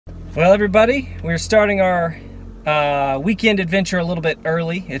Well, everybody, we're starting our weekend adventure a little bit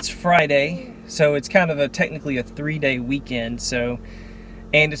early. It's Friday, so it's kind of technically a 3-day weekend.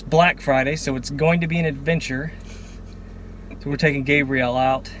 And it's Black Friday, so it's going to be an adventure. So we're taking Gabriel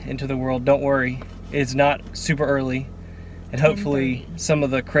out into the world. Don't worry, it's not super early, and hopefully some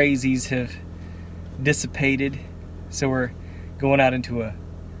of the crazies have dissipated. So we're going out into a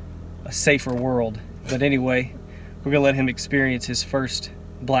safer world. But anyway, we're gonna let him experience his first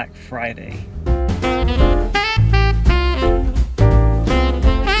Black Friday.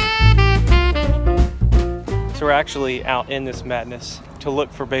 So we're actually out in this madness to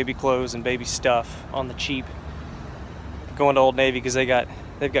look for baby clothes and baby stuff on the cheap. Going to Old Navy because they've got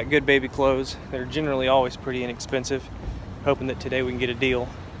good baby clothes. They're generally always pretty inexpensive. Hoping that today we can get a deal.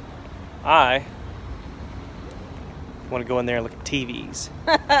 I want to go in there and look at TVs.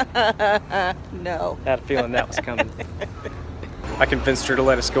 No. I had a feeling that was coming. I convinced her to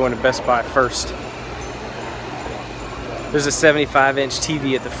let us go into Best Buy first. There's a 75-inch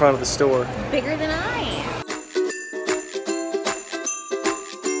TV at the front of the store. Bigger than I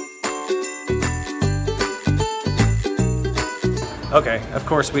am. Okay, of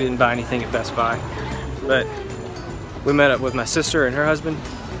course we didn't buy anything at Best Buy, but we met up with my sister and her husband,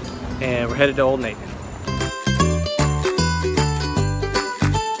 and we're headed to Old Navy.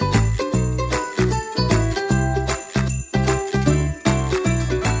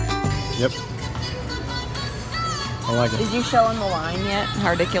 Yep. I like it. Did you show him the line yet? How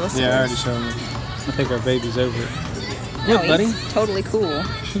ridiculous it is? Yeah, I already showed him. I think our baby's over it. No, Look, buddy. he's totally cool.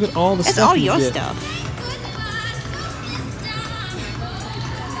 Look at all the stuff. It's all you your get. stuff.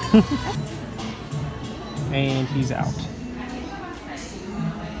 And he's out.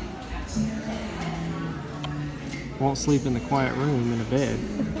 Won't sleep in the quiet room in a bed.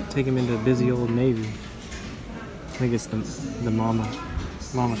 Take him into a busy Old Navy. I think it's the mama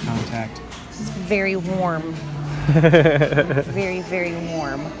contact. It's very warm. Very, very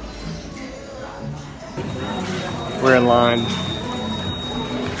warm. We're in line.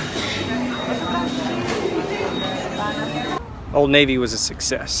 Old Navy was a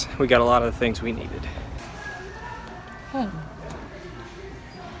success. We got a lot of the things we needed. Hey.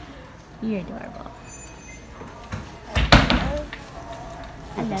 You're adorable.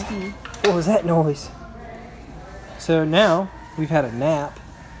 I love you. What was that noise? So now we've had a nap,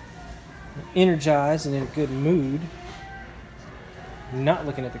 energized and in a good mood, not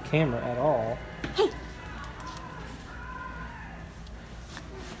looking at the camera at all. Hey.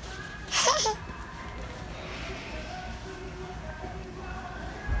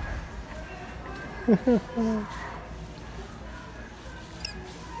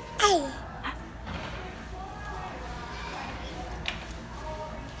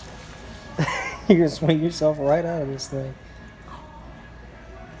 You're gonna swing yourself right out of this thing.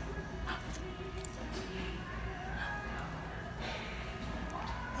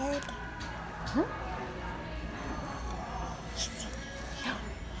 Huh?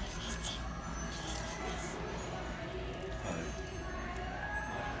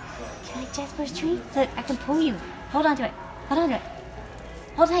 Can I Jasper's tree? Look, I can pull you. Hold on to it. Hold on to it.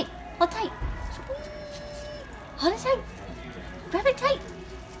 Hold tight. Hold tight. Hold it tight. Grab it tight.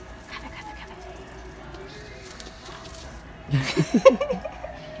 Grab it, grab it, grab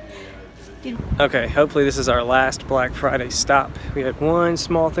it. Okay, hopefully this is our last Black Friday stop. We had one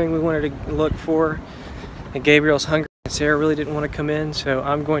small thing we wanted to look for, and Gabriel's hungry and Sarah really didn't want to come in, so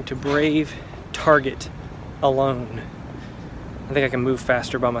I'm going to brave Target alone. I think I can move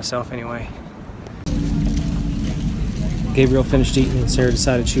faster by myself anyway. Gabriel finished eating and Sarah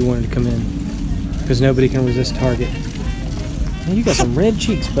decided she wanted to come in because nobody can resist Target. Man, you got some red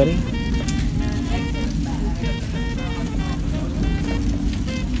cheeks, buddy.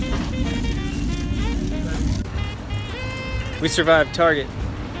 We survived Target.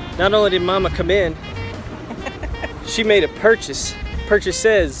 Not only did Mama come in, she made a purchase. Purchase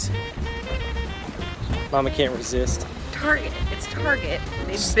says Mama can't resist. Target. It's Target.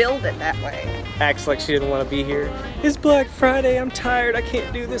 They build it that way. Acts like she didn't want to be here. It's Black Friday. I'm tired. I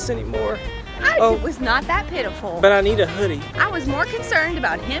can't do this anymore. It was not that pitiful. But I need a hoodie. I was more concerned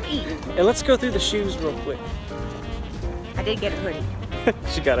about him eating. And let's go through the shoes real quick. I did get a hoodie.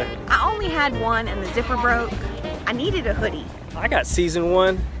 She got a hoodie. I only had one and the zipper broke. I needed a hoodie. I got season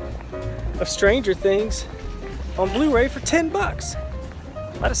 1 of Stranger Things on Blu-ray for 10 bucks.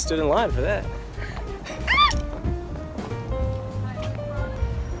 I'd have stood in line for that.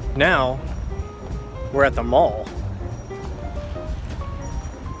 Now, we're at the mall.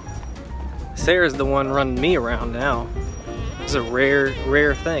 Sarah's the one running me around now. This is a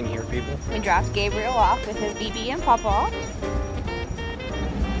rare thing here, people. We dropped Gabriel off with his BB and Papa.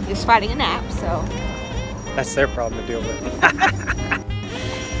 just fighting a nap, so. That's their problem to deal with.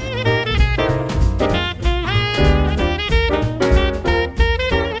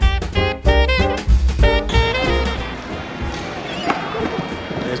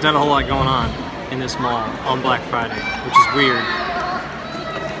 There's not a whole lot going on in this mall on Black Friday, which is weird.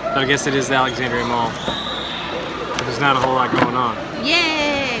 But I guess it is the Alexandria Mall. But there's not a whole lot going on.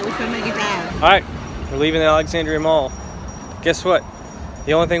 Yay! We should make it down. Alright, we're leaving the Alexandria Mall. Guess what?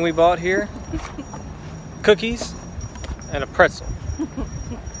 The only thing we bought here, cookies and a pretzel.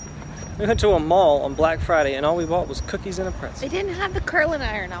 We went to a mall on Black Friday and all we bought was cookies and a pretzel. They didn't have the curling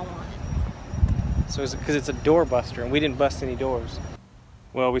iron I wanted. So it's because it's a door buster and we didn't bust any doors.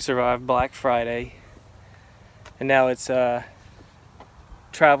 Well, we survived Black Friday and now it's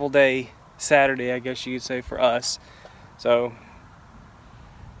travel day Saturday, I guess you could say, for us. So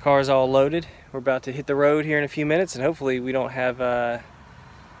car's all loaded. We're about to hit the road here in a few minutes and hopefully we don't have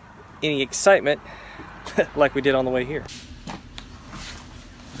any excitement like we did on the way here.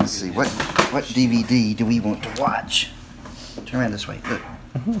 Let's see, what DVD do we want to watch? Turn around this way, look.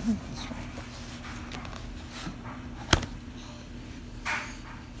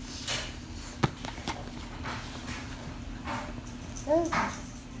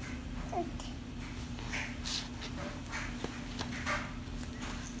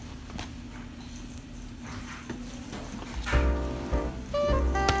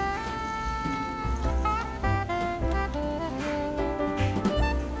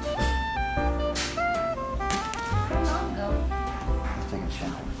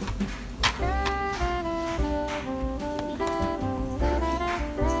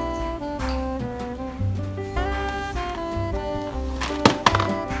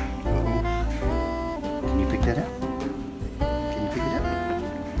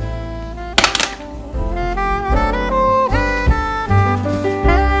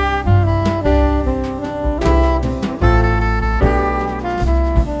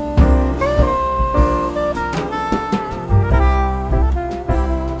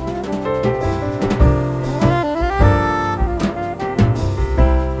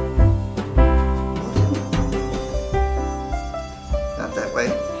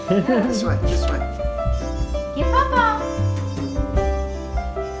 This way, this way. Get Papa.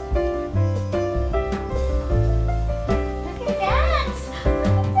 Look at that.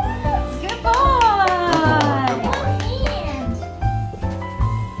 Look at that. Good boy. Good boy. Hand. Come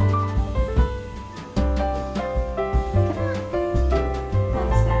on.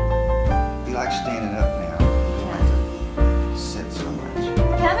 What's that? He likes standing up now. Sit so much.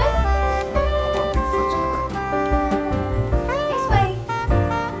 Coming? Oh, big foot's in the way. This way.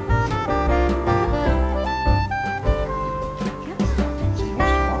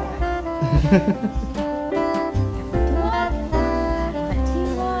 He wants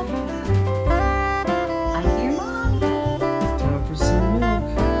to walk. I hear Mommy. Time for some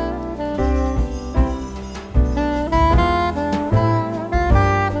milk.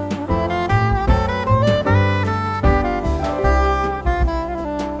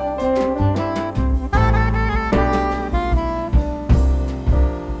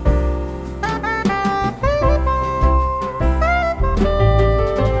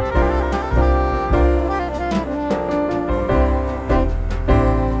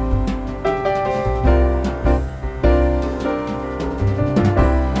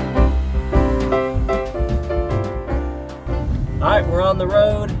 Alright, we're on the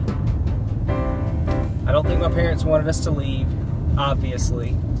road. I don't think my parents wanted us to leave,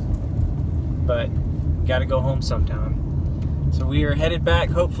 obviously. But gotta go home sometime. So we are headed back,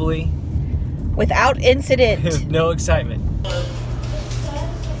 hopefully, Without incident. with no excitement.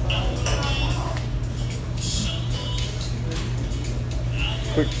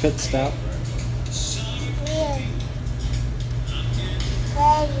 Quick pit stop.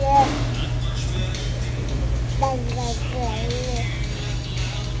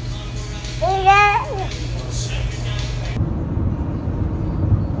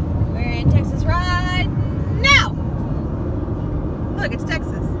 We're in Texas right now. Look, it's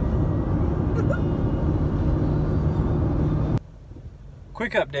Texas.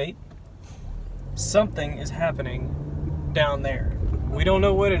 Quick update. Something is happening down there. We don't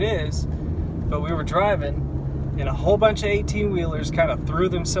know what it is, but we were driving and a whole bunch of 18-wheelers kind of threw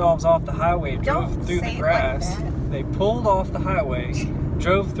themselves off the highway and drove Don't through say the it grass. like that. They pulled off the highway,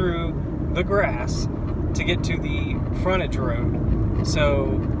 drove through the grass to get to the frontage road.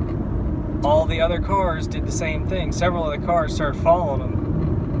 So all the other cars did the same thing. Several other cars started following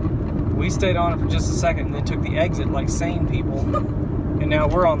them. We stayed on it for just a second and then took the exit like sane people. And now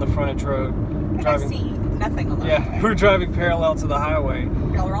we're on the frontage road And I driving. see nothing on the Yeah, highway. we're driving parallel to the highway.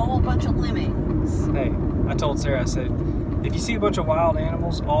 Y'all are all bunch of lemmings. Hey, I told Sarah, I said, if you see a bunch of wild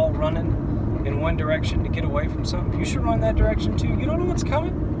animals all running in one direction to get away from something, you should run that direction too. You don't know what's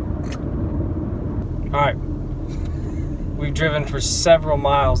coming. Alright. We've driven for several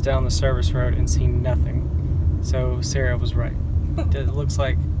miles down the service road and seen nothing. So Sarah was right. It looks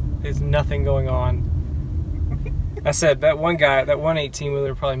like there's nothing going on. I said, that one guy, that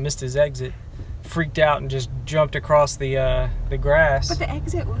 118-wheeler probably missed his exit, freaked out and just jumped across the grass. But the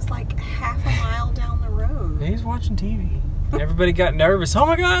exit was like half a mile down the road. He's watching TV. Everybody got nervous. Oh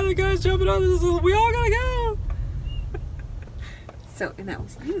my God, the guy's jumping on this. We all gotta go. So, and that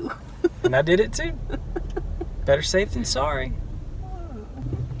was you. And I did it too. Better safe than sorry.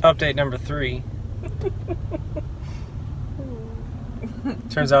 Update number 3.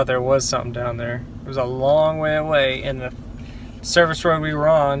 Turns out there was something down there. It was a long way away, and the service road we were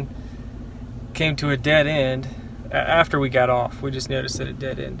on came to a dead end after we got off. We just noticed that it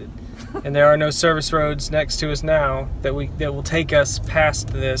dead ended. And there are no service roads next to us now that will take us past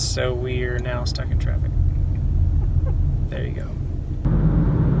this, so we are now stuck in traffic. There you go.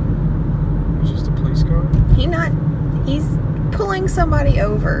 It's just a police car. He's pulling somebody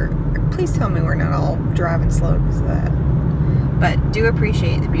over. Please tell me we're not all driving slow because of that. But do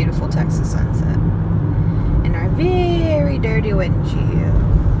appreciate the beautiful Texas sunset and our very dirty windshield.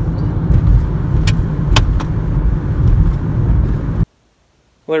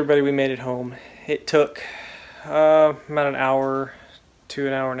 Well, everybody, we made it home. It took about an hour to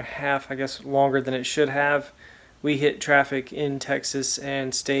an hour and a half, I guess longer than it should have. We hit traffic in Texas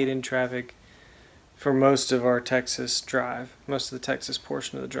and stayed in traffic for most of our Texas drive, most of the Texas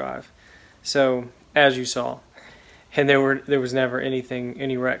portion of the drive. So, as you saw, and there was never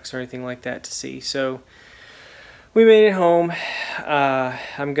any wrecks or anything like that to see. So, we made it home.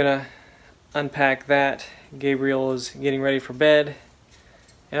 I'm gonna unpack that. Gabriel is getting ready for bed.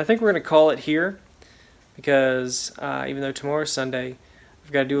 And I think we're going to call it here because even though tomorrow's Sunday,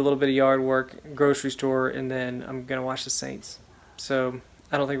 I've got to do a little bit of yard work, grocery store, and then I'm going to watch the Saints. So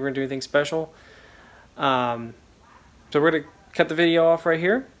I don't think we're going to do anything special. So we're going to cut the video off right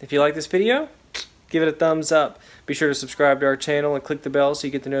here. If you like this video, give it a thumbs up. Be sure to subscribe to our channel and click the bell so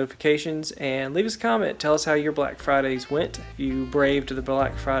you get the notifications. And leave us a comment. Tell us how your Black Fridays went, if you braved the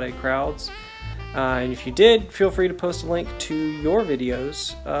Black Friday crowds. And if you did, feel free to post a link to your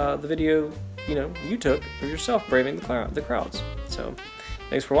videos, the video you took of yourself braving the crowds. So,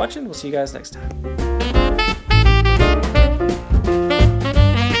 thanks for watching. We'll see you guys next time.